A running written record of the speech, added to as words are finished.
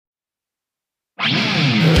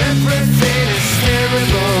Everything is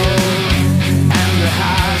terrible, and the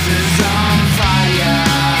house is on fire.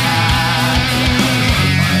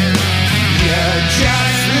 You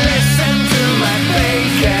just listen to my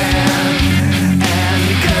bacon and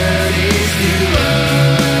Curtis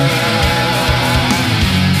Newell.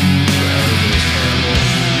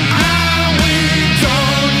 Are we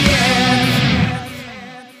done yet?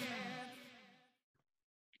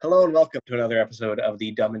 Hello and welcome to another episode of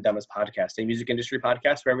the Dumb and Dumbest Podcast, a music industry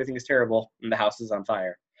podcast where everything is terrible and the house is on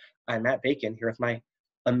fire. I'm Matt Bacon, here with my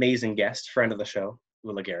amazing guest, friend of the show,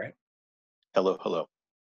 Willa Garrett. Hello, hello.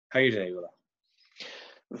 How are you today, Willa?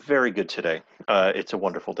 Very good today. It's a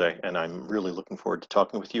wonderful day, and I'm really looking forward to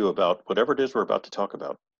talking with you about whatever it is we're about to talk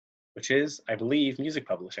about. Which is, I believe, music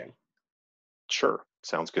publishing. Sure,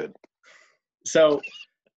 sounds good. So,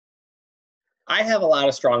 I have a lot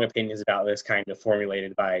of strong opinions about this, kind of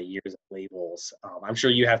formulated by years of labels. I'm sure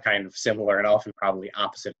you have kind of similar and often probably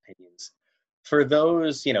opposite opinions. For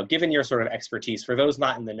those, given your sort of expertise, for those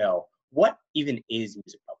not in the know, what even is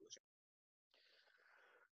music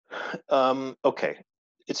publishing? Okay,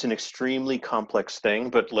 it's an extremely complex thing,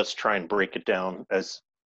 but let's try and break it down as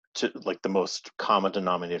to like the most common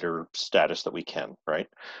denominator status that we can, right?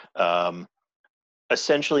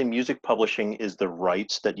 Essentially, music publishing is the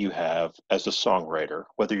rights that you have as a songwriter,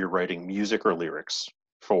 whether you're writing music or lyrics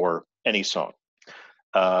for any song.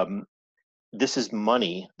 This is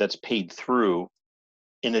money that's paid through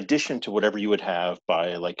in addition to whatever you would have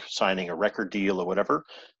by like signing a record deal or whatever.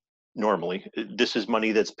 Normally, this is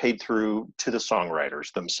money that's paid through to the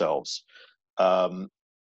songwriters themselves.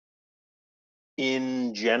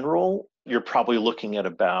 In general, you're probably looking at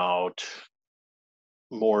about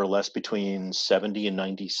more or less between 70 and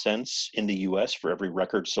 90 cents in the US for every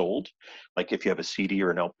record sold. Like if you have a CD or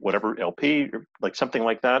an whatever LP, like something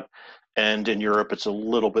like that. And in Europe, it's a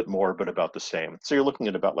little bit more, but about the same. So you're looking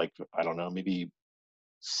at about like, I don't know, maybe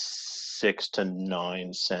 6 to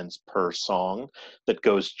 9 cents per song that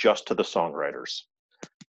goes just to the songwriters.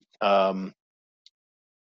 The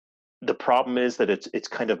problem is that it's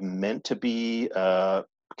kind of meant to be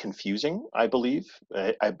confusing, I believe.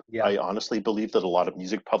 I honestly believe that a lot of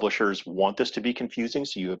music publishers want this to be confusing,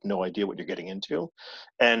 so you have no idea what you're getting into.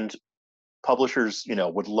 And publishers,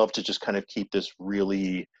 would love to just kind of keep this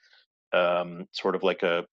really sort of like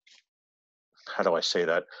a, how do I say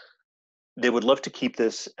that? They would love to keep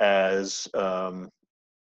this as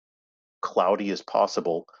cloudy as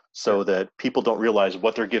possible so that people don't realize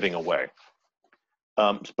what they're giving away.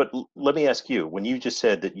 But let me ask you, when you just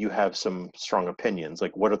said that you have some strong opinions,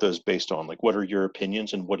 like what are those based on? Like what are your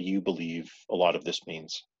opinions and what do you believe a lot of this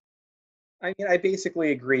means? I mean, I basically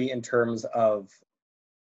agree in terms of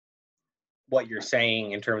what you're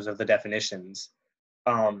saying, in terms of the definitions.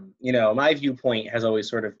 My viewpoint has always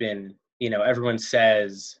sort of been, everyone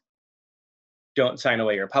says, don't sign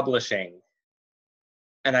away your publishing.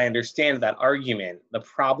 And I understand that argument. The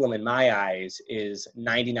problem in my eyes is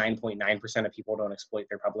 99.9% of people don't exploit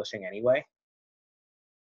their publishing anyway.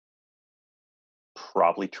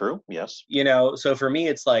 Probably true, yes. So for me,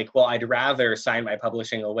 it's like, well, I'd rather sign my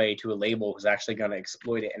publishing away to a label who's actually going to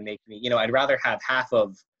exploit it and make me, I'd rather have half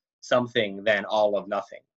of something than all of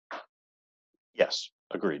nothing. Yes,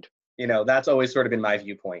 agreed. That's always sort of been my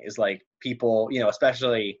viewpoint, is like people,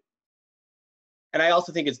 especially, and I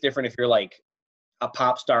also think it's different if you're like a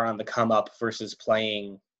pop star on the come up versus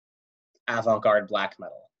playing avant-garde black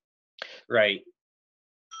metal, right?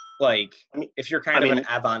 Like, if you're kind of an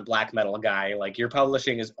avant black metal guy, like your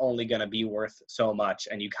publishing is only going to be worth so much,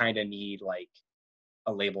 and you kind of need like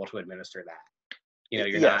a label to administer that.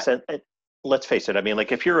 You're not. And let's face it. I mean,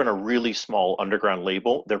 like if you're in a really small underground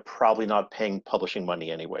label, they're probably not paying publishing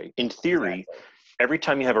money anyway. In theory, exactly. Every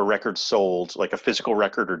time you have a record sold, like a physical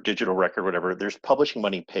record or digital record, whatever, there's publishing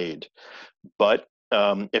money paid. But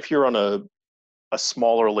if you're on a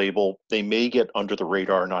smaller label, they may get under the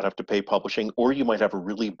radar and not have to pay publishing, or you might have a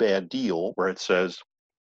really bad deal where it says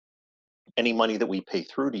any money that we pay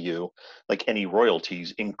through to you, like any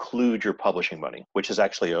royalties, include your publishing money, which is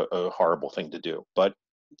actually a horrible thing to do. But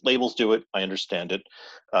labels do it. I understand it.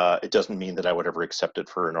 It doesn't mean that I would ever accept it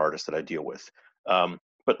for an artist that I deal with.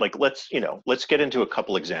 But like, let's get into a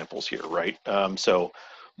couple examples here, right? So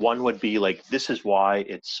one would be like, this is why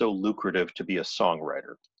it's so lucrative to be a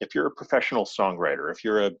songwriter. If you're a professional songwriter, if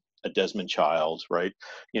you're a Desmond Child, right?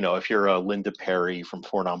 If you're a Linda Perry from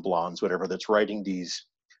Four Non Blondes, whatever, that's writing these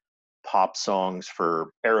pop songs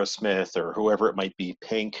for Aerosmith or whoever it might be,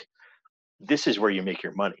 Pink, this is where you make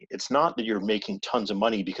your money. It's not that you're making tons of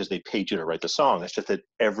money because they paid you to write the song. It's just that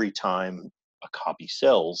every time a copy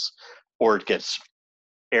sells or it gets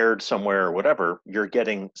aired somewhere or whatever, you're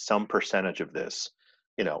getting some percentage of this.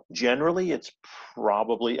 generally it's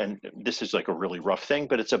probably, and this is like a really rough thing,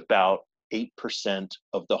 but it's about 8%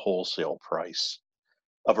 of the wholesale price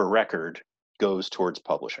of a record goes towards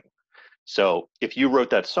publishing. So if you wrote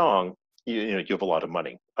that song, you have a lot of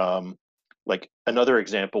money. Like another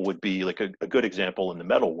example would be like a good example in the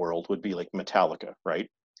metal world would be like Metallica, right?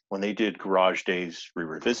 When they did Garage Days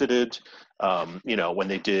Revisited, when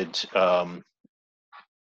they did,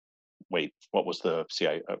 wait, what was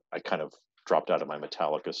I kind of dropped out of my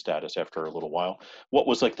Metallica status after a little while. What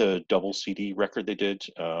was like the double CD record they did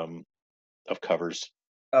of covers?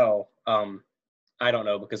 Oh, I don't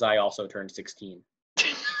know because I also turned 16.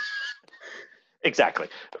 Exactly.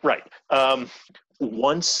 Right.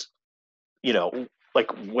 Once,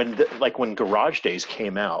 like when Garage Days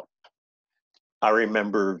came out, I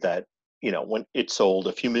remember that, when it sold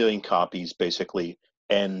a few million copies basically,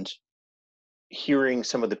 and hearing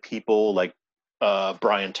some of the people like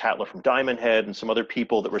Brian Tatler from Diamond Head and some other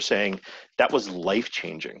people that were saying that was life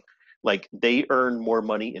changing. Like they earned more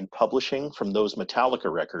money in publishing from those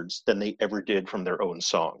Metallica records than they ever did from their own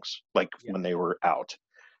songs, like when they were out,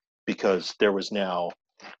 because there was now,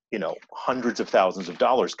 hundreds of thousands of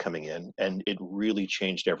dollars coming in, and it really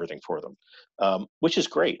changed everything for them, which is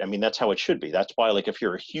great. I mean, that's how it should be. That's why, like, if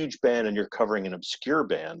you're a huge band and you're covering an obscure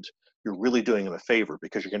band, you're really doing them a favor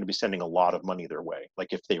because you're going to be sending a lot of money their way,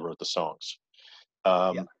 like if they wrote the songs.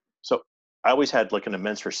 So I always had like an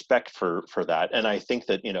immense respect for that, and I think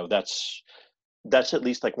that that's at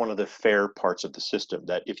least like one of the fair parts of the system,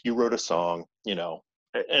 that if you wrote a song,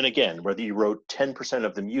 and again, whether you wrote 10%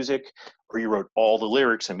 of the music or you wrote all the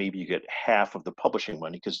lyrics, and maybe you get half of the publishing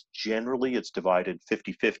money, because generally it's divided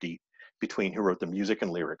 50-50 between who wrote the music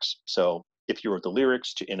and lyrics. So if you wrote the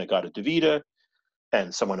lyrics to In-A-Gadda-Da-Vida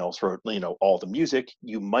and someone else wrote, all the music,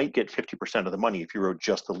 you might get 50% of the money if you wrote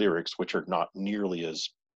just the lyrics, which are not nearly as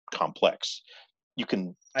complex. You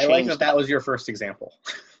can I like that was your first example.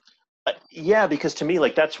 Yeah, because to me,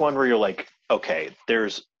 like, that's one where you're like, okay,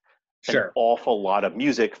 there's an awful lot of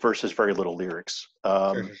music versus very little lyrics.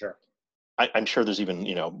 Sure. I'm sure there's even,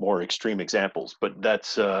 more extreme examples, but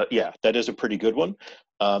that's, that is a pretty good one.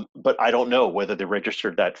 But I don't know whether they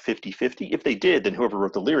registered that 50-50. If they did, then whoever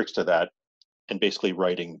wrote the lyrics to that and basically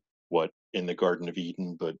writing what In the Garden of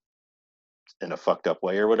Eden, but in a fucked up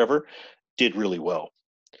way or whatever, did really well.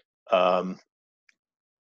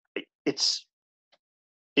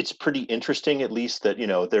 It's pretty interesting, at least, that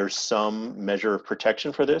there's some measure of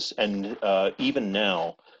protection for this, and even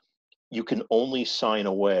now you can only sign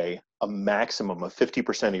away a maximum of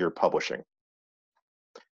 50% of your publishing.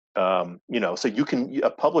 So a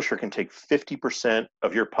publisher can take 50%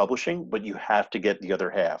 of your publishing, but you have to get the other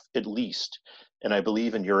half at least. And I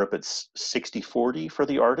believe in Europe it's 60-40 for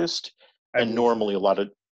the artist, and normally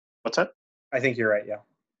what's that? I think you're right. Yeah.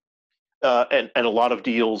 And a lot of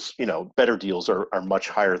deals, better deals are much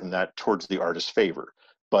higher than that towards the artist's favor.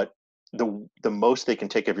 But the most they can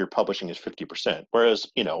take of your publishing is 50%. Whereas,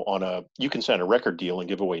 you can sign a record deal and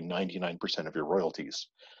give away 99% of your royalties.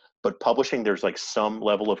 But publishing, there's like some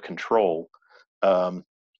level of control. And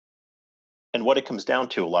what it comes down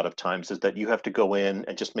to a lot of times is that you have to go in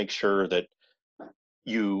and just make sure that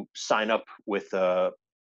you sign up with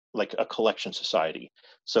like a collection society.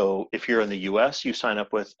 So if you're in the US, you sign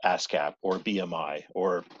up with ASCAP or BMI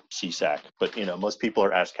or CSAC, but most people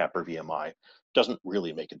are ASCAP or BMI. Doesn't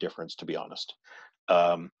really make a difference, to be honest.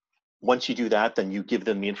 Once you do that, then you give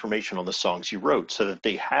them the information on the songs you wrote so that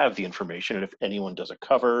they have the information, and if anyone does a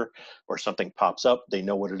cover or something pops up, they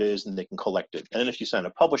know what it is and they can collect it. And then if you sign a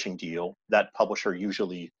publishing deal, that publisher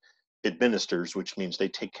usually administers, which means they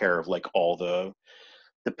take care of like all the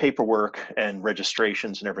paperwork and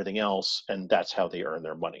registrations and everything else, and that's how they earn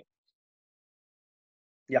their money.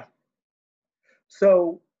 Yeah.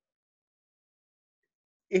 So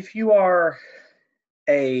if you are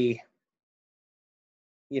a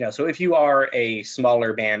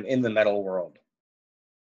smaller band in the metal world,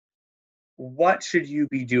 what should you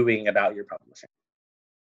be doing about your publishing?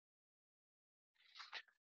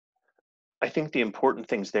 I think the important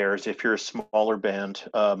things there is, if you're a smaller band,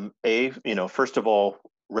 first of all,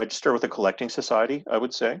 register with a collecting society, I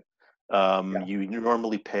would say. You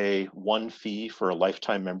normally pay one fee for a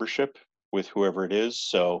lifetime membership with whoever it is.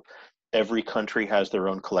 So every country has their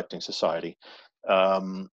own collecting society.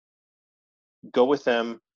 Go with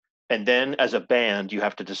them. And then as a band, you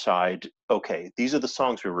have to decide, okay, these are the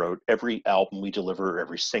songs we wrote. Every album we deliver,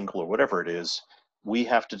 every single or whatever it is, we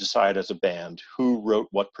have to decide as a band who wrote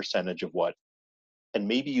what percentage of what. And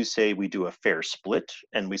maybe you say we do a fair split,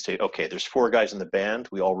 and we say, okay, there's 4 guys in the band,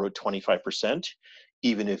 we all wrote 25%,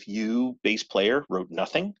 even if you, bass player, wrote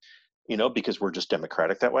nothing, because we're just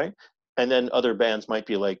democratic that way. And then other bands might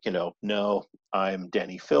be like, no, I'm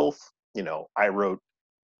Danny Filth. I wrote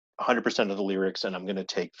 100% of the lyrics and I'm going to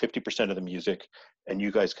take 50% of the music and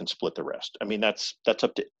you guys can split the rest. I mean, that's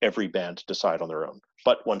up to every band to decide on their own.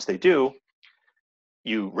 But once they do,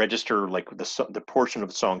 you register like the portion of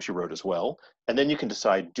the songs you wrote as well. And then you can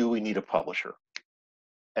decide, do we need a publisher?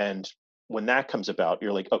 And when that comes about,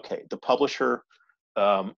 you're like, okay, the publisher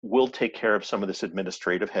will take care of some of this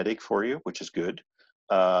administrative headache for you, which is good.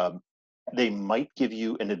 They might give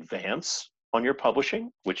you an advance on your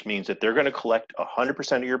publishing, which means that they're going to collect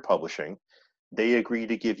 100% of your publishing. They agree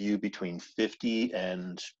to give you between 50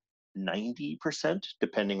 and 90%,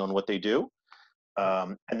 depending on what they do.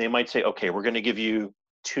 And they might say, okay, we're going to give you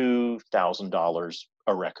 $2,000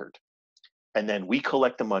 a record. And then we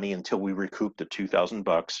collect the money until we recoup the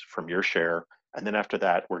 $2,000 from your share. And then after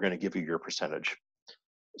that, we're going to give you your percentage.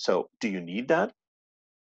 So do you need that?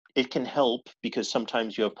 It can help because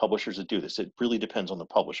sometimes you have publishers that do this. It really depends on the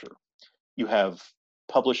publisher. You have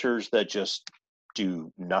publishers that just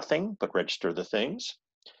do nothing but register the things.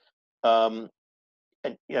 And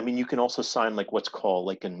I mean, you can also sign like what's called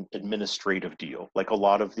like an administrative deal. Like a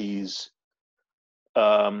lot of these,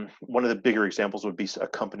 one of the bigger examples would be a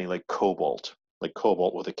company like Cobalt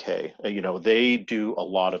with a K. They do a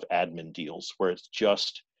lot of admin deals where it's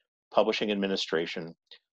just publishing administration.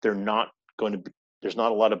 They're not going to be, there's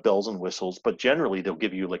not a lot of bells and whistles, but generally they'll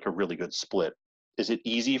give you like a really good split. Is it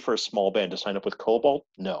easy for a small band to sign up with Cobalt?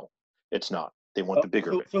 No, it's not. They want the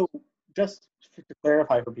bigger band. So just to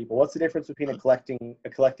clarify for people, what's the difference between a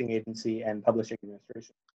collecting agency and publishing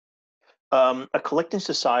administration? A collecting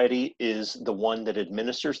society is the one that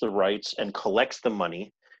administers the rights and collects the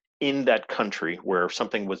money in that country where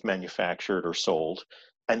something was manufactured or sold,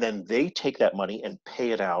 and then they take that money and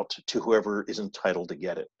pay it out to whoever is entitled to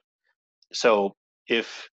get it. So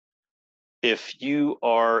if you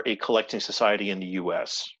are a collecting society in the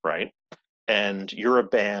US, right, and you're a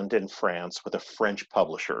band in France with a French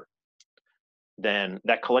publisher, then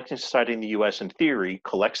that collecting society in the US, in theory,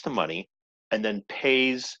 collects the money and then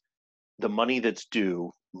pays the money that's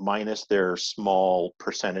due minus their small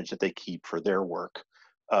percentage that they keep for their work.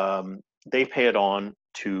 They pay it on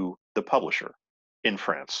to the publisher in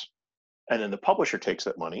France. And then the publisher takes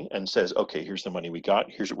that money and says, okay, here's the money we got.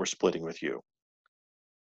 Here's what we're splitting with you.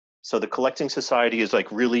 So the collecting society is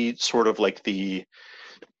like really sort of like the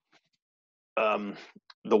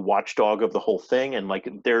watchdog of the whole thing. And like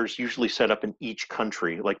there's usually set up in each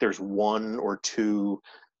country, like there's one or two,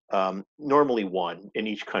 normally one in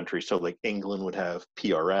each country. So like England would have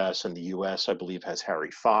PRS, and the US, I believe, has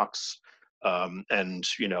Harry Fox. And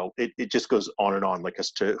it just goes on and on, like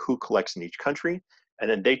as to who collects in each country. And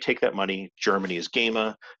then they take that money. Germany is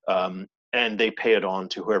GEMA, and they pay it on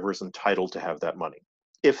to whoever is entitled to have that money,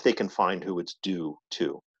 if they can find who it's due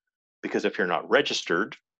to. Because if you're not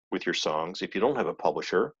registered with your songs, if you don't have a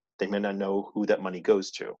publisher, they may not know who that money goes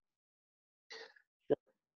to.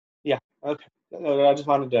 Yeah, okay. I just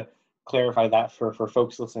wanted to clarify that for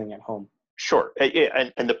folks listening at home. Sure.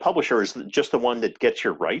 And the publisher is just the one that gets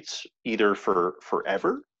your rights, either for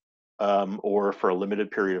forever or for a limited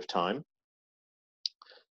period of time.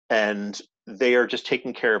 And they are just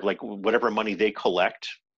taking care of like whatever money they collect,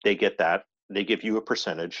 they get that. They give you a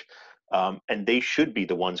percentage. And they should be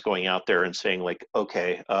the ones going out there and saying like,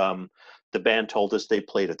 okay, the band told us they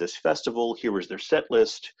played at this festival. Here was their set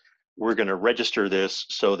list. We're going to register this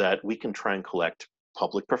so that we can try and collect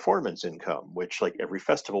public performance income, which like every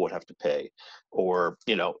festival would have to pay. Or,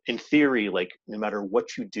 in theory, like no matter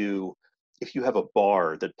what you do, if you have a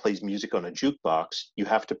bar that plays music on a jukebox, you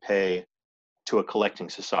have to pay to a collecting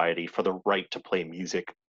society for the right to play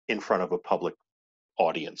music in front of a public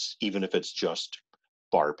audience, even if it's just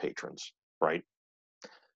bar patrons, right?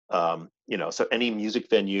 So any music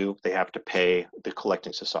venue, they have to pay the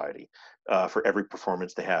collecting society for every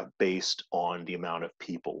performance they have based on the amount of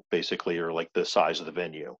people, basically, or like the size of the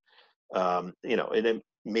venue. And then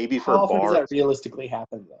maybe for How a bar. often does that realistically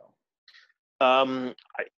happen, though?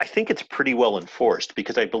 I think it's pretty well enforced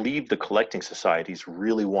because I believe the collecting societies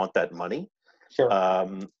really want that money. Sure.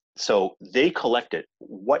 So they collect it.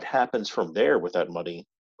 What happens from there with that money,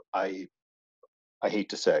 I hate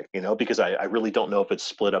to say, because I really don't know if it's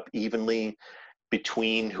split up evenly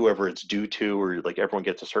between whoever it's due to, or like everyone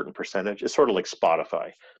gets a certain percentage. It's sort of like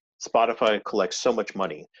Spotify. Spotify collects so much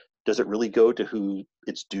money. Does it really go to who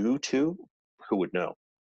it's due to? Who would know,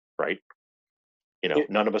 right?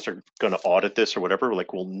 None of us are going to audit this or whatever.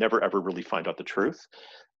 Like we'll never ever really find out the truth.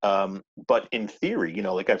 But in theory,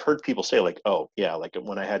 like I've heard people say like, oh yeah, like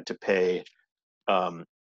when I had to pay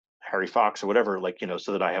Harry Fox or whatever, like,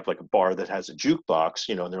 so that I have like a bar that has a jukebox,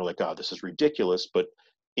 and they're like, oh, this is ridiculous. But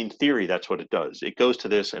in theory, that's what it does. It goes to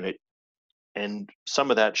this, and some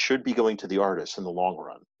of that should be going to the artist in the long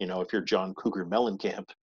run. You know, if you're John Cougar Mellencamp,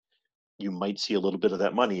 you might see a little bit of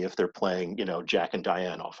that money if they're playing, you know, Jack and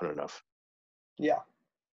Diane often enough. Yeah.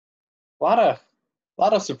 A lot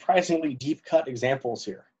of surprisingly deep cut examples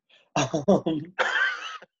here.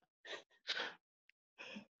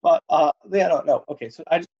 But yeah, no. Okay,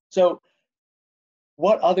 so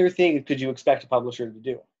what other things could you expect a publisher to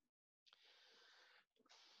do?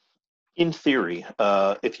 In theory,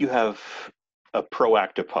 if you have a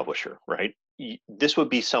proactive publisher, right? This would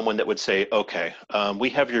be someone that would say, okay, we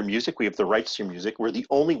have your music, we have the rights to your music. We're the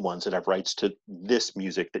only ones that have rights to this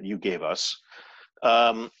music that you gave us.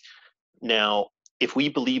 Now, if we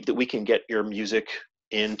believe that we can get your music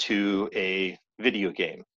into a video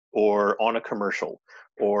game or on a commercial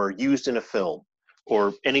or used in a film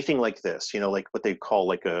or anything like this, you know, like what they call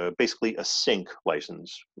like basically a sync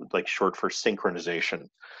license, like short for synchronization.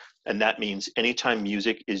 And that means anytime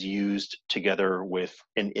music is used together with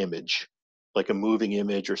an image, like a moving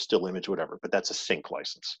image or still image, whatever, but that's a sync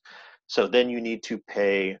license. So then you need to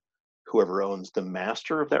pay whoever owns the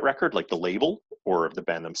master of that record, like the label or the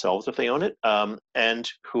band themselves if they own it,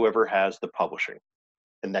 and whoever has the publishing.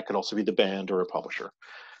 And that could also be the band or a publisher.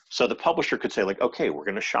 So the publisher could say like, okay, we're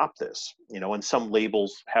going to shop this, you know, and some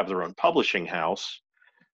labels have their own publishing house.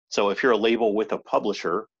 So if you're a label with a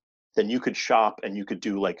publisher, then you could shop and you could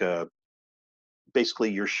do like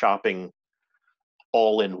basically you're shopping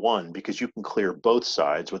all in one because you can clear both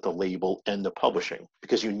sides with the label and the publishing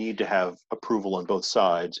because you need to have approval on both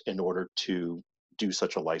sides in order to do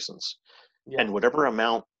such a license. Yeah. And whatever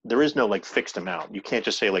amount, there is no like fixed amount. You can't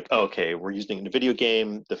just say like, oh, okay, we're using it in a video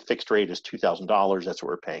game. The fixed rate is $2,000. That's what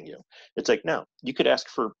we're paying you. It's like, no, you could ask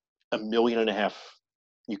for $1.5 million.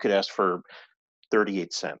 You could ask for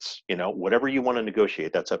 38 cents, you know, whatever you want to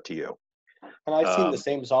negotiate, that's up to you. And I've seen the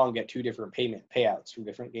same song get two different payouts from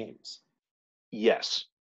different games. Yes,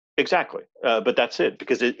 exactly. But that's it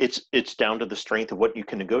because it's down to the strength of what you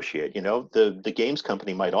can negotiate. You know, the games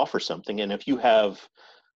company might offer something, and if you have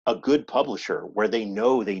a good publisher where they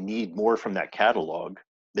know they need more from that catalog,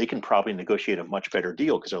 they can probably negotiate a much better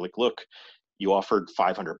deal because they're like, look, you offered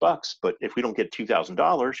 $500, but if we don't get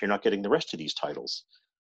 $2,000, you're not getting the rest of these titles.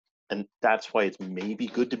 And that's why it's maybe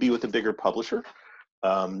good to be with a bigger publisher.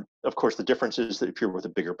 Of course, the difference is that if you're with a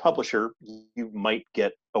bigger publisher, you might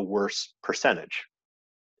get a worse percentage.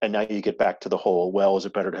 And now you get back to the whole, well, is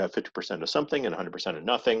it better to have 50% of something and 100% of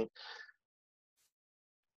nothing?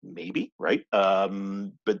 Maybe, right?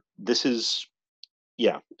 But this is,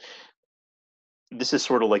 yeah, this is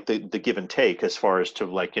sort of like the give and take as far as to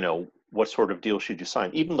like, you know, what sort of deal should you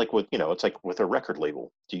sign? Even like with, you know, it's like with a record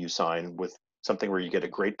label. Do you sign with something where you get a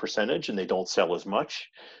great percentage and they don't sell as much,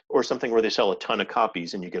 or something where they sell a ton of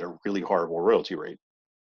copies and you get a really horrible royalty rate?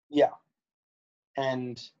 Yeah.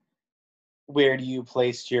 And where do you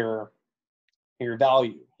place your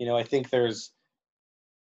value? You know, I think there's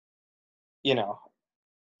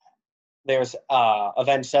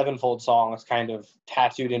Avenged Sevenfold songs kind of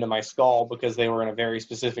tattooed into my skull because they were in a very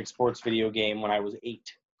specific sports video game when I was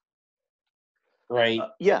 8. Right?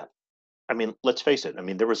 Yeah. I mean, let's face it. I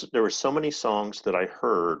mean, there were so many songs that I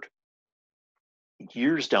heard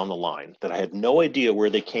years down the line that I had no idea where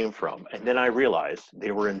they came from, and then I realized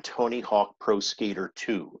they were in Tony Hawk Pro Skater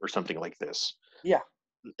 2 or something like this. Yeah.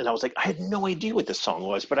 And I was like, I had no idea what this song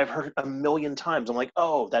was, but I've heard it a million times. I'm like,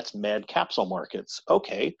 oh, that's Mad Capsule Markets.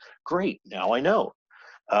 Okay, great. Now I know.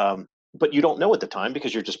 But you don't know at the time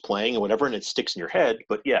because you're just playing and whatever, and it sticks in your head.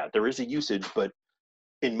 But yeah, there is a usage, but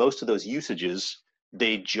in most of those usages,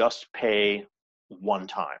 they just pay one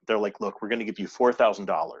time. They're like, look, we're going to give you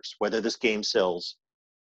 $4,000. Whether this game sells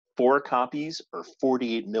 4 copies or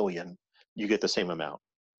 48 million, you get the same amount.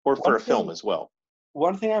 Or for a film as well.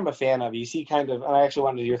 One thing I'm a fan of, you see kind of, and I actually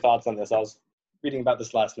wanted your thoughts on this. I was reading about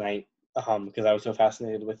this last night because I was so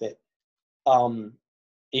fascinated with it.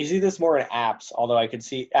 You see this more in apps, although I could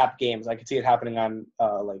see app games. I could see it happening on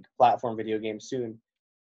like platform video games soon.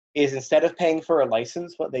 Is instead of paying for a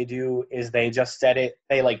license, what they do is they just they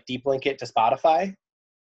like deep link it to Spotify.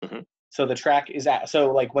 Mm-hmm. So the track is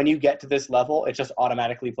so like when you get to this level, it just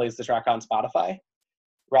automatically plays the track on Spotify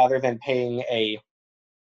rather than paying a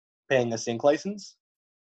sync license.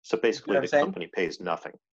 So basically the company pays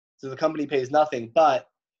nothing. So the company pays nothing, but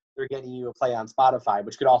they're getting you a play on Spotify,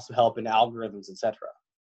 which could also help in algorithms, etc.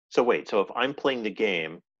 So wait, so if I'm playing the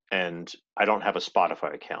game and I don't have a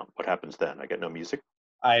Spotify account, what happens then? I get no music?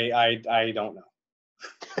 I don't know.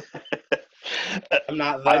 I'm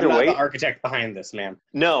not Either the way, architect behind this, man.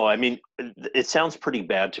 no, I mean, it sounds pretty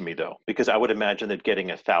bad to me though, because I would imagine that getting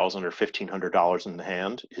 $1,000 or $1,500 in the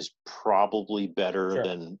hand is probably better Sure,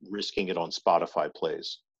 than risking it on Spotify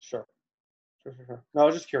plays. sure, sure. No, I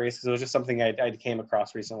was just curious because it was just something I came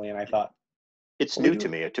across recently, and I thought, It's well, we new to do.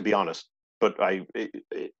 me, to be honest, but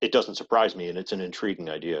it doesn't surprise me, and it's an intriguing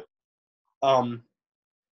idea. Um,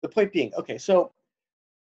 the point being, okay, so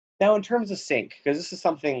now in terms of sync, because this is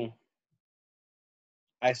something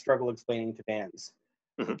I struggle explaining to bands.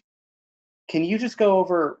 Mhm. Can you just go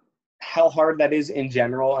over how hard that is in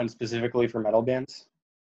general and specifically for metal bands?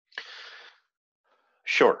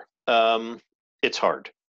 Sure. It's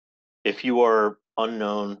hard. If you are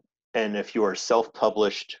unknown and if you are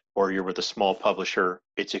self-published or you're with a small publisher,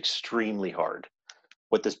 it's extremely hard.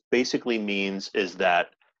 What this basically means is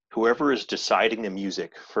that whoever is deciding the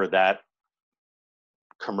music for that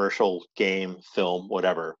commercial, game, film,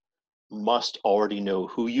 whatever, must already know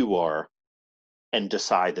who you are and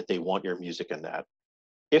decide that they want your music in that.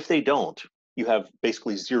 If they don't, you have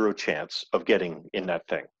basically zero chance of getting in that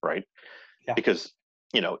thing, right? Yeah. Because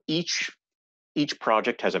each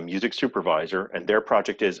project has a music supervisor, and their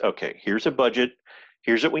project is, okay, here's a budget,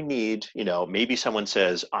 here's what we need. Maybe someone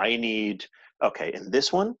says, I need, okay, in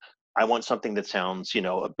this one I want something that sounds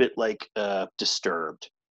a bit like Disturbed,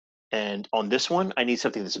 and on this one I need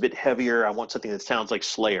something that's a bit heavier. I want something that sounds like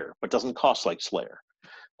Slayer but doesn't cost like Slayer.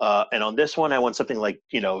 And on this one I want something like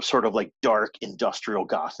sort of like dark industrial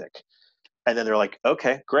gothic. And then they're like,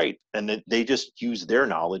 okay, great. And then they just use their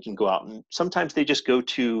knowledge and go out, and sometimes they just go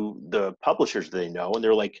to the publishers they know and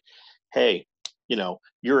they're like, hey,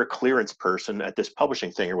 you're a clearance person at this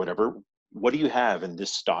publishing thing or whatever. What do you have in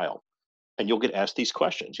this style? And you'll get asked these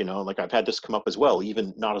questions. Like I've had this come up as well,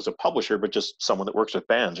 even not as a publisher, but just someone that works with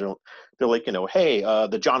bands. They're like, hey,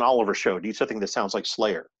 the John Oliver show needs something that sounds like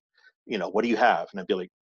Slayer. What do you have? And I'd be like,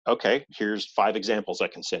 okay, here's 5 examples I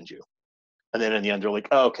can send you. And then in the end, they're like,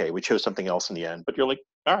 oh, okay, we chose something else in the end. But you're like,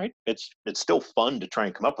 all right, it's still fun to try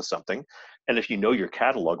and come up with something. And if you know your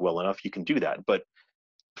catalog well enough, you can do that. But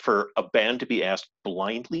for a band to be asked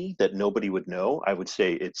blindly that nobody would know, I would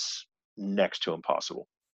say it's next to impossible.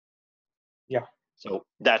 Yeah. So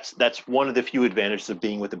that's one of the few advantages of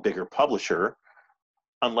being with a bigger publisher,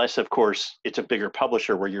 unless of course it's a bigger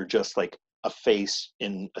publisher where you're just like a face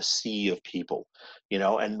in a sea of people,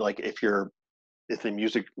 and like if the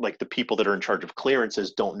music, like the people that are in charge of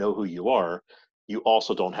clearances don't know who you are, you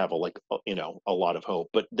also don't have a lot of hope.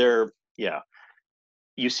 But yeah,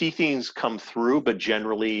 you see things come through, but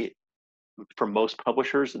generally for most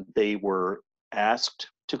publishers, they were asked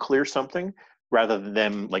to clear something rather than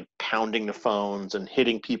them like pounding the phones and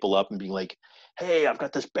hitting people up and being like, hey, I've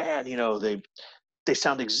got this band, they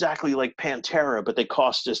sound exactly like Pantera, but they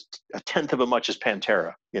cost just a tenth of as much as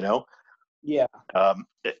Pantera. Yeah.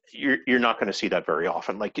 You're not going to see that very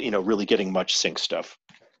often, like really getting much sync stuff.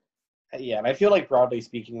 Yeah. And I feel like broadly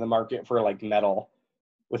speaking, the market for like metal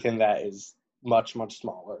within that is much, much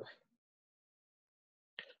smaller.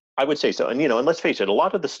 I would say so. And let's face it, a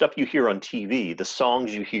lot of the stuff you hear on TV, the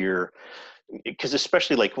songs you hear, because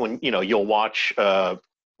especially like when you'll watch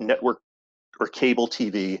network or cable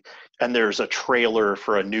TV, and there's a trailer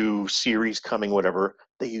for a new series coming, whatever,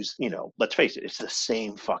 they use, let's face it, it's the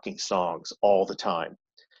same fucking songs all the time.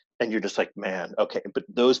 And you're just like, man, okay, but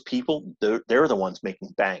those people, they're the ones making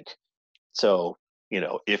bank. So,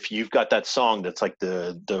 if you've got that song that's like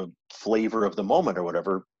the flavor of the moment or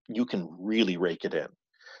whatever, you can really rake it in.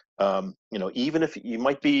 Even if you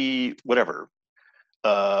might be whatever,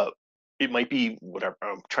 uh, it might be whatever.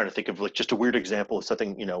 I'm trying to think of like just a weird example of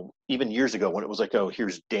something, even years ago when it was like, oh,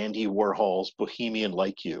 here's Dandy Warhol's Bohemian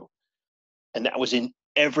Like You. And that was in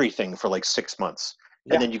everything for like 6 months.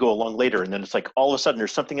 And Yeah. then you go along later, and then it's like all of a sudden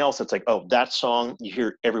there's something else that's like, oh, that song you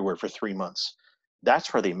hear everywhere for 3 months.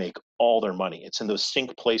 That's where they make all their money. It's in those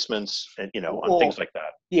sync placements and on things Well, like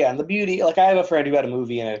that. yeah. And the beauty, like I have a friend who had a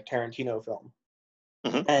movie in a Tarantino film.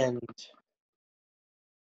 Hmm. And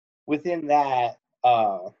within that,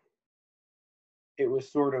 it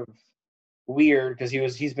was sort of weird because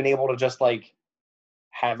he's been able to just like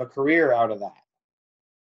have a career out of that.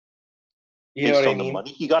 You know what Based I on the mean?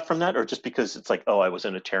 money he got from that, or just because it's like, oh, I was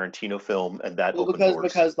in a Tarantino film and that Well, opened doors.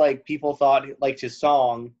 because like people thought he liked his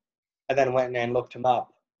song, and then went and looked him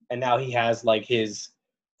up, and now he has like his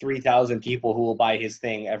 3,000 people who will buy his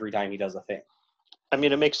thing every time he does a thing. I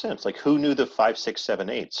mean, it makes sense. Like, who knew the 5, 6, 7,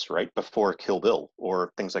 8s right before Kill Bill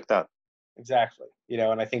or things like that? Exactly.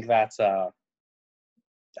 And I think that's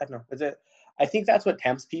I don't know. Is it? I think that's what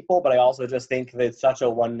tempts people, but I also just think that it's such a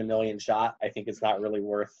 1 in a million shot. I think it's not really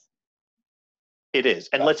worth It is.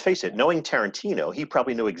 And let's face it, knowing Tarantino, he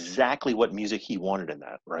probably knew exactly what music he wanted in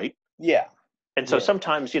that, right? Yeah. And so Yeah.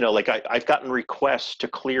 sometimes, like I've gotten requests to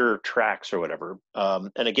clear tracks or whatever.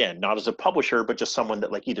 And again, not as a publisher, but just someone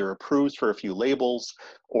that like either approves for a few labels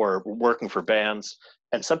or working for bands.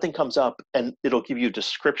 And something comes up and it'll give you a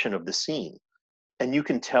description of the scene. And you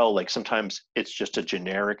can tell like sometimes it's just a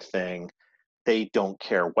generic thing. They don't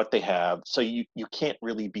care what they have. So you can't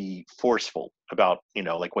really be forceful about,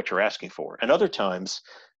 like what you're asking for. And other times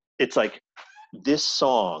it's like this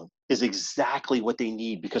song is exactly what they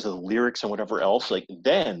need because of the lyrics and whatever else. Like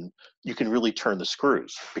then you can really turn the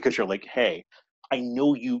screws because you're like, hey, I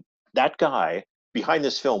know that guy behind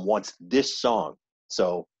this film wants this song.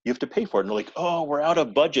 So you have to pay for it. And they're like, oh, we're out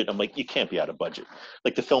of budget. I'm like, you can't be out of budget.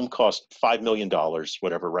 Like the film cost $5 million,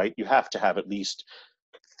 whatever, right? You have to have at least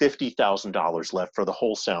 $50,000 left for the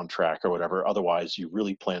whole soundtrack or whatever. Otherwise, you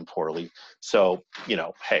really plan poorly. So,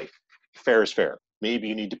 hey, fair is fair. Maybe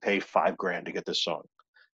you need to pay $5,000 to get this song.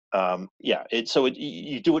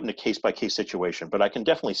 You do it in a case by case situation, but I can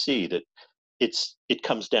definitely see that it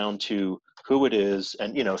comes down to who it is,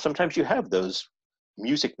 and sometimes you have those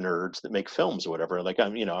music nerds that make films or whatever. Like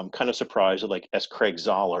I'm kind of surprised that like S. Craig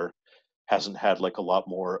Zoller hasn't had like a lot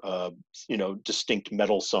more distinct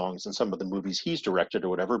metal songs in some of the movies he's directed or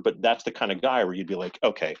whatever, but that's the kind of guy where you'd be like,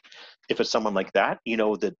 okay, if it's someone like that,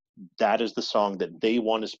 that is the song that they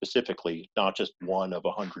wanted specifically, not just one of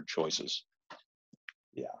 100 choices.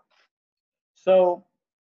 Yeah. So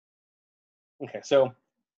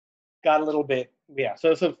got a little bit, yeah.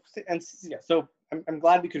 So I'm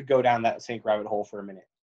glad we could go down that Sync rabbit hole for a minute.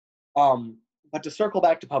 But to circle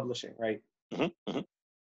back to publishing, right? Mm-hmm, mm-hmm.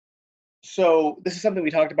 So this is something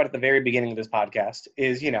we talked about at the very beginning of this podcast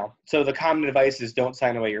is, so the common advice is don't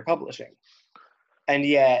sign away your publishing. And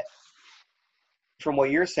yet, from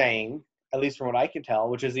what you're saying, at least from what I can tell,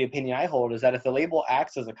 which is the opinion I hold, is that if the label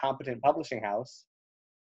acts as a competent publishing house,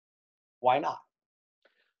 why not?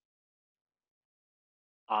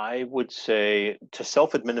 I would say to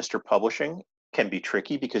self-administer publishing can be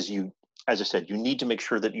tricky because as I said, you need to make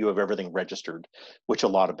sure that you have everything registered, which a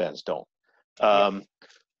lot of bands don't.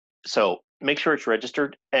 So make sure it's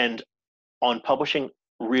registered. And on publishing,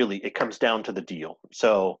 really, it comes down to the deal.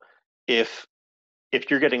 So if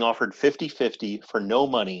you're getting offered 50-50 for no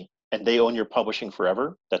money and they own your publishing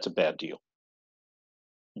forever, that's a bad deal.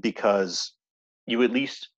 Because you at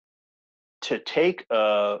least, to take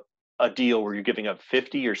a deal where you're giving up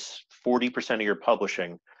 50 or 40% of your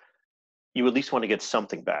publishing, you at least want to get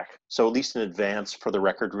something back. So at least in advance for the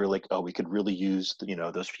record, we're like, oh, we could really use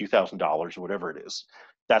those few $1,000s or whatever it is.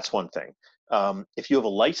 That's one thing. If you have a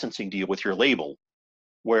licensing deal with your label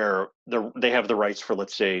where they have the rights for,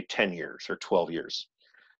 let's say, 10 years or 12 years,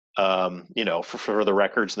 for the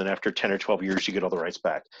records, and then after 10 or 12 years, you get all the rights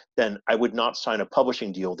back, then I would not sign a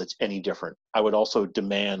publishing deal that's any different. I would also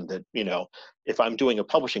demand that, if I'm doing a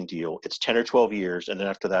publishing deal, it's 10 or 12 years, and then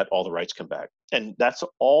after that, all the rights come back. And that's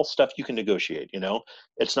all stuff you can negotiate,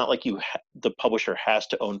 It's not like the publisher has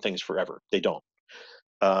to own things forever. They don't.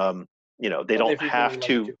 They don't have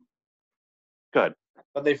to. Go ahead.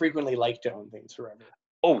 But they frequently like to own things forever.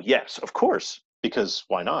 Oh, yes, of course, because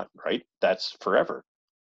why not, right? That's forever.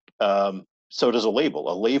 So does a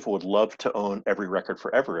label. A label would love to own every record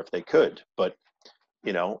forever if they could, but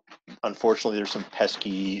unfortunately, there's some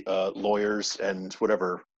pesky lawyers and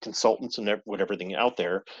whatever consultants and everything out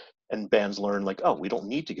there, and bands learn like, oh, we don't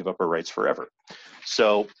need to give up our rights forever.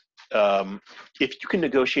 So if you can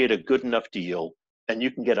negotiate a good enough deal and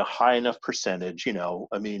you can get a high enough percentage,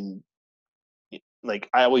 like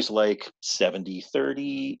I always like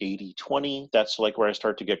 70-30, 80-20. That's like where I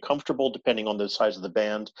start to get comfortable depending on the size of the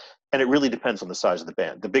band. And it really depends on the size of the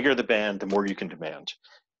band. The bigger the band, the more you can demand.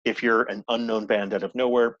 If you're an unknown band out of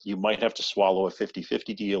nowhere, you might have to swallow a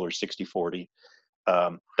 50-50 deal or 60-40.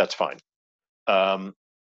 That's fine.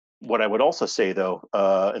 What I would also say, though,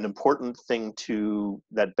 an important thing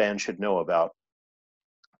that band should know about,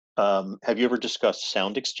 have you ever discussed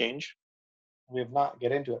Sound Exchange? We have not.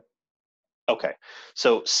 Get into it. Okay,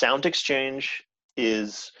 so Sound Exchange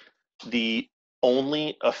is the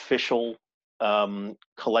only official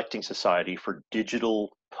collecting society for digital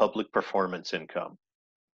public performance income,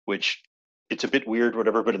 which it's a bit weird,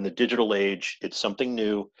 whatever, but in the digital age, it's something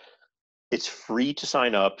new. It's free to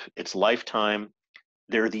sign up. It's lifetime.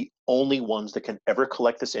 They're the only ones that can ever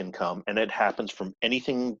collect this income, and it happens from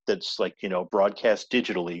anything that's like, broadcast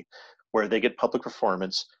digitally, where they get public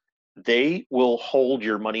performance. They will hold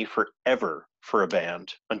your money forever for a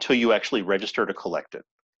band until you actually register to collect it.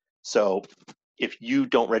 So if you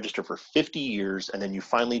don't register for 50 years and then you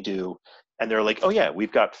finally do, and they're like, oh yeah,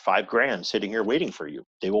 we've got $5,000 sitting here waiting for you,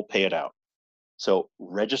 they will pay it out. So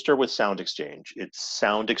register with SoundExchange. It's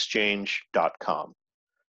soundexchange.com.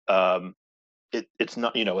 It's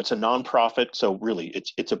not, it's a nonprofit, so really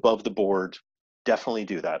it's above the board. Definitely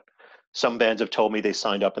do that. Some bands have told me they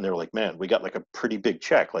signed up and they're like, man, we got like a pretty big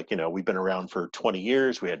check. Like, we've been around for 20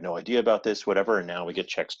 years. We had no idea about this, whatever. And now we get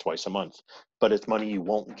checks twice a month. But it's money you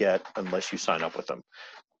won't get unless you sign up with them.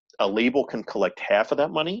 A label can collect half of that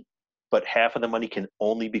money, but half of the money can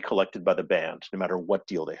only be collected by the band, no matter what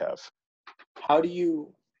deal they have. How do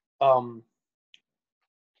you, how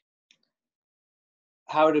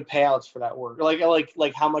do payouts for that work?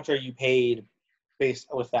 Like how much are you paid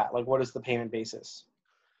based with that? Like, what is the payment basis?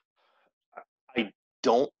 I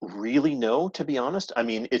don't really know, to be honest. I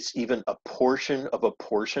mean, it's even a portion of a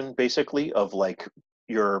portion, basically, of like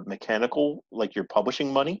your mechanical, like your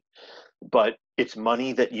publishing money, but it's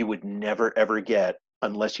money that you would never ever get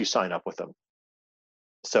unless you sign up with them.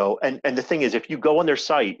 So, and the thing is, if you go on their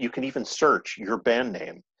site, you can even search your band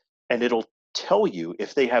name and it'll tell you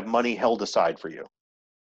if they have money held aside for you.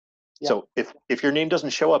 Yeah. So if your name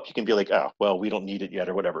doesn't show up, you can be like, oh, well, we don't need it yet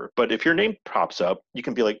or whatever. But if your name pops up, you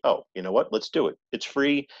can be like, oh, you know what, let's do it. It's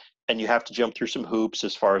free. And you have to jump through some hoops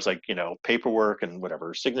as far as like, paperwork and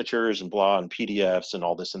whatever, signatures and blah and PDFs and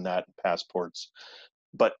all this and that, and passports.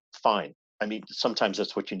 But fine. I mean, sometimes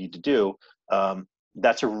that's what you need to do.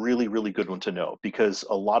 That's a really, really good one to know, because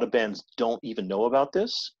a lot of bands don't even know about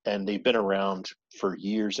this, and they've been around for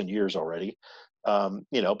years and years already.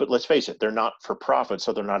 But let's face it, they're not for profit,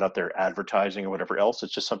 so they're not out there advertising or whatever else.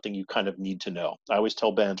 It's just something you kind of need to know. I always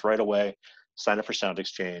tell bands right away, sign up for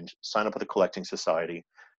SoundExchange, sign up with a collecting society.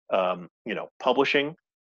 Publishing,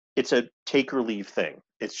 it's a take or leave thing.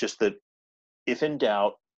 It's just that if in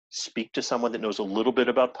doubt, speak to someone that knows a little bit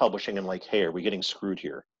about publishing and like, hey, are we getting screwed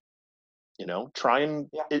here? Try and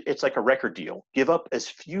it's like a record deal. Give up as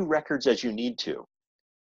few records as you need to,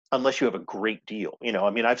 unless you have a great deal. I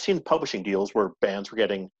mean, I've seen publishing deals where bands were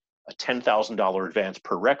getting a $10,000 advance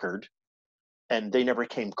per record, and they never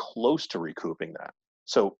came close to recouping that.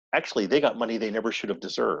 So actually, they got money they never should have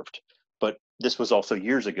deserved. But this was also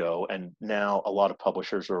years ago, and now a lot of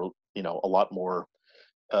publishers are, a lot more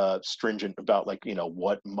stringent about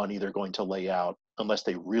what money they're going to lay out, unless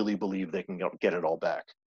they really believe they can get it all back.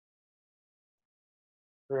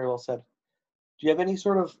 Very well said. Do you have any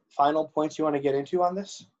sort of final points you want to get into on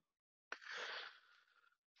this?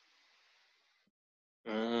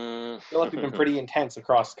 I feel like we've been pretty intense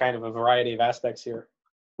across kind of a variety of aspects here.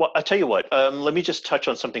 Well, I'll tell you what, let me just touch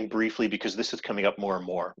on something briefly, because this is coming up more and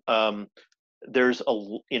more. There's a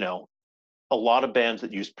lot of bands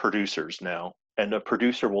that use producers now, and a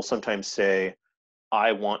producer will sometimes say,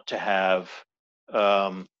 I want to have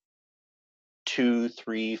 2,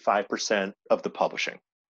 3, 5% of the publishing,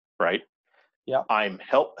 right? Yeah. I'm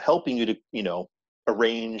helping you to,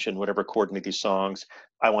 arrange and whatever, coordinate these songs.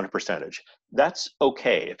 I want a percentage. That's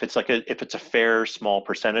okay if it's a fair small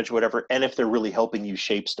percentage, whatever, and if they're really helping you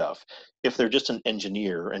shape stuff. If they're just an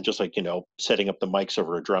engineer and just setting up the mics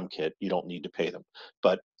over a drum kit, you don't need to pay them.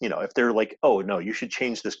 But if they're like, oh no, you should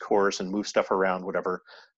change this chorus and move stuff around, whatever,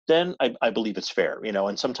 then I believe it's fair.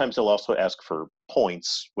 And sometimes they'll also ask for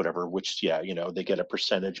points, whatever, which they get a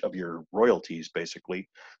percentage of your royalties basically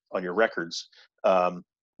on your records.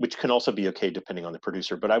 Which can also be okay depending on the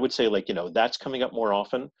producer. But I would say that's coming up more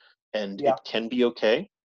often, and it can be okay.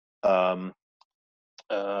 Okay,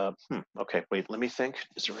 wait, let me think.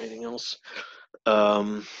 Is there anything else?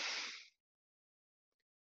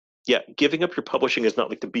 Giving up your publishing is not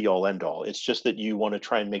like the be all end all. It's just that you want to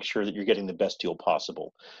try and make sure that you're getting the best deal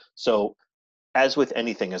possible. So as with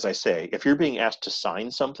anything, as I say, if you're being asked to sign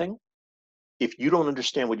something, if you don't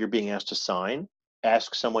understand what you're being asked to sign,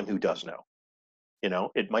 ask someone who does know.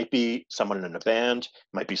 It might be someone in a band, it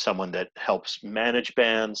might be someone that helps manage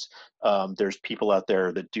bands. There's people out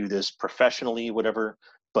there that do this professionally, whatever.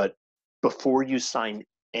 But before you sign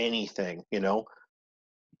anything,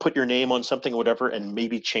 put your name on something, whatever, and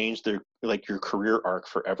maybe change your career arc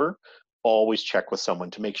forever. Always check with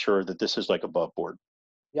someone to make sure that this is above board.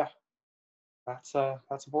 Yeah, that's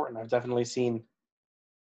important. I've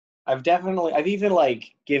even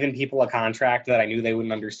given people a contract that I knew they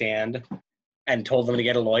wouldn't understand, and told them to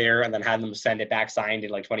get a lawyer, and then had them send it back signed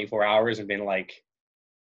in 24 hours, and been like,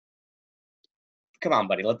 come on,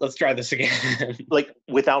 buddy, let's try this again.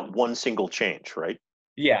 Without one single change, right?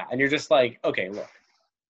 Yeah, and you're just like, okay, look,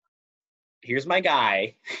 here's my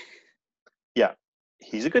guy. Yeah,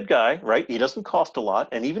 he's a good guy, right? He doesn't cost a lot,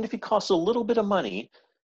 and even if he costs a little bit of money,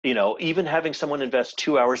 even having someone invest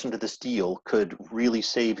 2 hours into this deal could really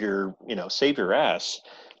save your ass,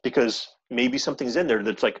 because maybe something's in there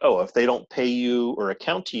that's like, oh, if they don't pay you or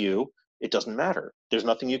account to you, it doesn't matter. there's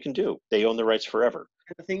nothing you can do. They own the rights forever.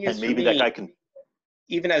 And the thing And is, for maybe that me, guy can.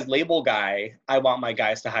 even as label guy, I want my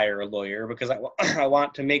guys to hire a lawyer because I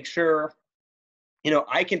want to make sure,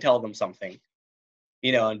 I can tell them something,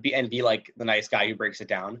 and be like the nice guy who breaks it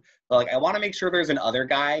down. But like, I want to make sure there's another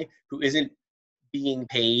guy who isn't being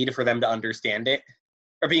paid for them to understand it,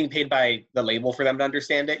 or being paid by the label for them to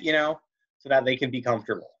understand it, so that they can be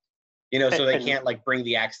comfortable, so they And can't like bring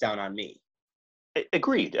the axe down on me.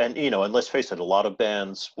 agreed. And and let's face it, a lot of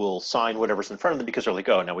bands will sign whatever's in front of them because they're like,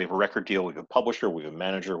 oh, now we have a record deal, we have a publisher, we have a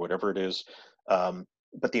manager, whatever it is.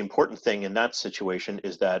 But the important thing in that situation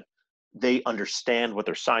is that they understand what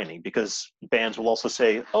they're signing, because bands will also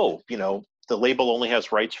say, oh, the label only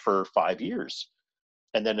has rights for 5 years.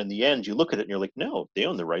 And then in the end, you look at it and you're like, no, they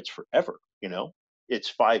own the rights forever. It's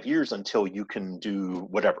 5 years until you can do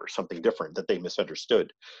whatever, something different that they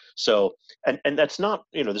misunderstood. So, and that's not,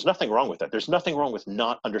 there's nothing wrong with that. There's nothing wrong with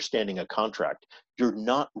not understanding a contract. You're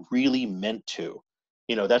not really meant to.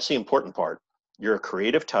 That's the important part. You're a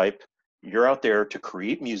creative type. You're out there to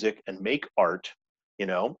create music and make art.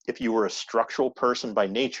 If you were a structural person by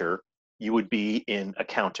nature, you would be in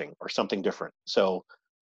accounting or something different. So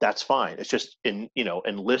that's fine. It's just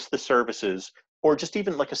enlist the services, or just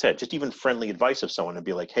even, like I said, just even friendly advice of someone and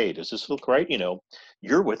be like, hey, does this look right?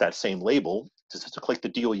 You're with that same label. Does this look like the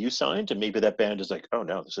deal you signed? And maybe that band is like, oh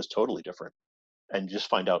no, this is totally different. And just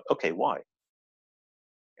find out, okay, why?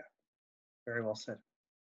 Yeah, very well said.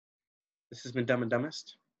 This has been Dumb and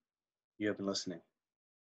Dumbest. You have been listening.